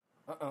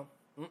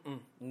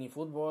Ni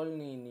fútbol,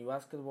 ni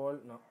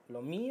básquetbol, no.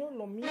 Lo mío.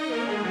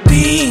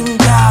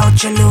 Pinga,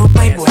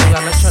 chalupa y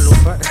buenas. La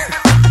chalupa.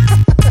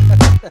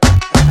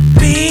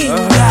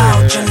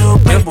 Pinga,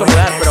 chalupa y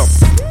buenas. Pero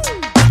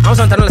vamos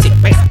a aventarlo así.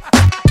 Venga.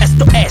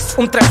 Esto es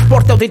un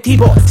transporte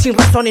auditivo, sin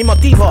razón ni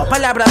motivo.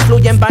 Palabras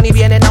fluyen, van y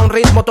vienen a un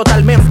ritmo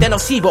totalmente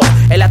nocivo.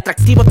 El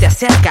atractivo te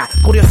acerca,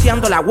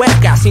 curioseando la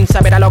huerca, sin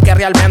saber a lo que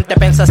realmente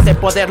pensaste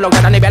poder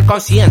lograr a nivel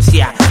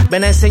conciencia.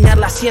 Ven a enseñar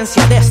la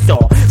ciencia de esto,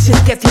 si es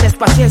que tienes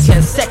paciencia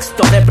en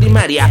sexto de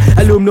primaria.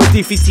 Alumnos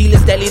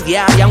difíciles de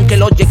lidiar, y aunque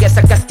lo llegues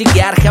a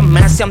castigar,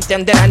 jamás se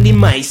entenderán ni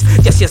más.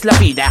 Y así es la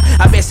vida,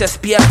 a veces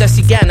pierdes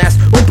y ganas.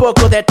 Un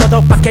poco de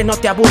todo pa' que no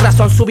te aburras.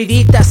 Son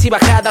subiditas y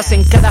bajadas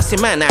en cada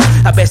semana,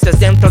 a veces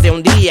dentro de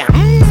un día.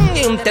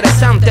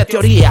 Interesante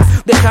teoría,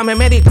 déjame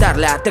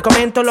meditarla. Te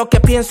comento lo que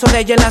pienso de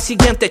ella en la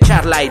siguiente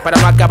charla. Y para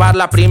no acabar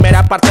la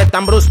primera parte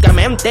tan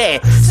bruscamente,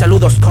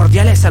 saludos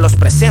cordiales a los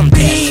presentes.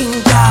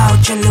 Pinga,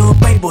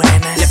 chalupa y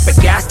buenas. Le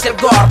pegaste el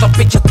gordo,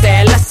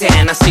 píchate la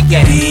cena, así que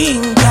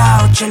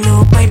Pinga,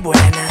 chalupa y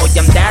buenas. hoy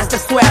andas de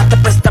suerte,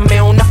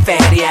 préstame una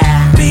feria.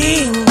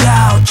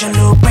 Pinga,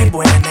 chalupa y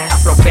buenas.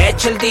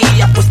 Aprovecha el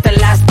día, pues te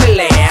las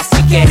peleas,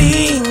 así que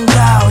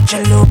Pinga,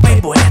 chalupa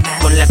y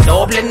buenas. con la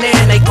doble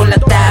nena y con la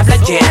tabla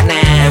llena.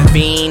 En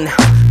fin,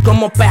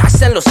 como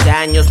pasan los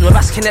años,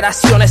 nuevas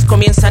generaciones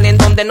comienzan en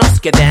donde nos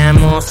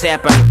quedamos.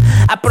 Sepan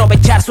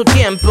aprovechar su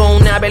tiempo,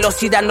 una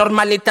velocidad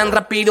normal y tan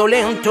rápido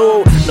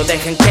lento. No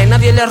dejen que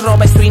nadie les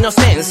robe su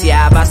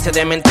inocencia, a base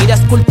de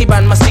mentiras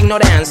cultivan más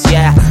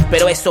ignorancia.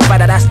 Pero eso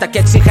parará hasta que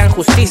exijan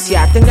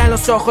justicia. Tengan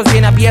los ojos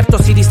bien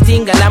abiertos y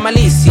distingan la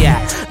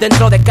malicia.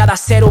 Dentro de cada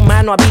ser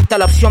humano habita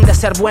la opción de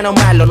ser bueno o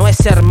malo. No es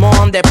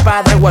sermón de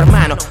padre o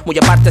hermano, muy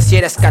aparte si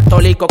eres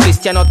católico,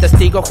 cristiano,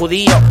 testigo,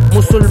 judío,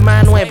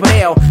 musulmán o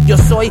hebreo. Yo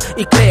soy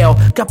y creo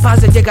capaz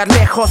de llegar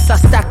lejos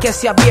hasta que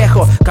sea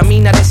viejo.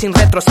 Caminaré sin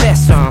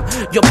retroceso,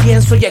 yo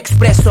pienso y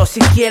expreso. Si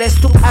quieres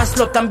tú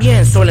hazlo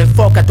también, solo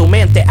enfoca tu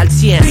mente al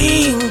 100.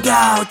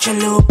 Pinga,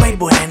 chalupa y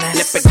buenas.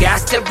 Le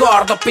pegaste el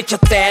gordo,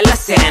 píchate la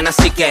cena,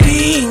 así que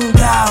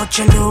Pinga,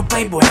 chalupa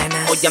y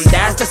buenas. hoy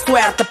andas de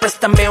suerte,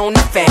 préstame una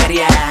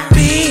feria.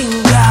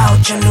 Pinga,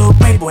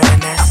 chalupa y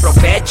buenas.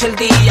 Aprovecha el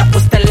día,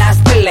 pues te las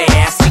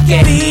peleas, así que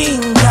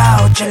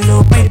Pinga,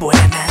 chalupa y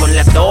buenas. con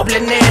la doble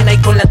nena y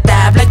con la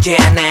tabla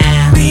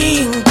llena.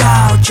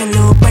 Pinga,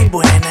 chalupa y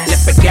buenas.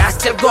 Le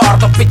pegaste el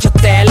gordo,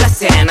 píchate la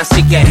cena,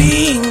 así que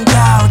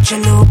Pinga,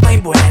 chalupa y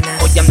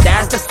buenas. hoy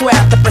andas de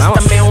suerte,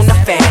 préstame una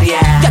feria.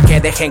 Ya que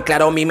dejé en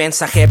claro mi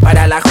mensaje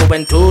para la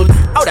juventud,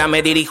 ahora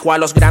me dirijo a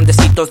los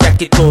grandecitos de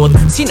actitud.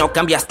 Si no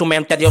cambias tu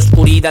mente de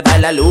oscuridad a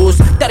la luz,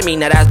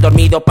 terminarás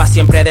dormido pa'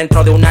 siempre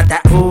dentro de un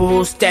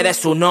ataúd. Usted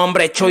es un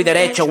hombre hecho y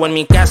derecho, o en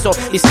mi caso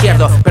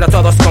izquierdo, pero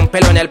todos con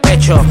pelo en el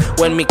pecho.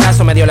 O en mi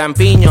caso medio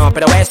lampiño,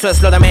 pero eso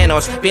es lo de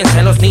menos. Piensa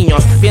en los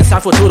niños, piensa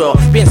al futuro,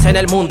 piensa en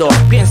el mundo.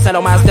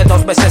 Piénsalo más de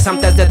 2 veces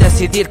antes de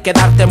decidir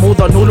quedarte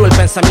mudo. Nulo el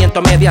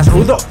pensamiento medias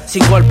rudo,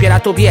 sin golpear a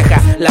tu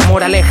vieja. La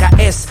moraleja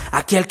es,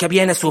 aquel que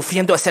viene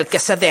sufriendo es el que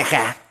se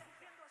deja.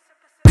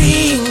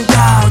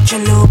 Pinga,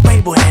 chalupa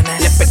y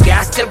buenas. Le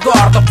pegaste el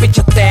gordo,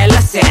 píchate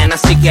la cena,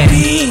 así que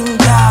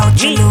Pinga,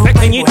 chalupa y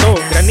pequeñito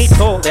buenas.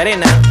 granito de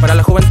arena para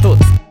la juventud.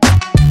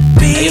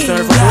 Ellos son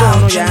el futuro, Pinga,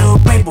 uno ya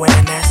chalupa y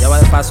buenas. va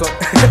de paso.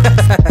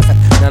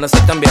 No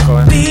soy tan viejo,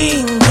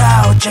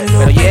 Pinga, chalupa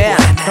Pero y yeah,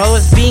 buenas. todo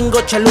es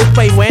bingo,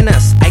 chalupa y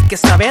buenas. Hay que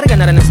saber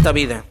ganar en esta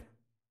vida.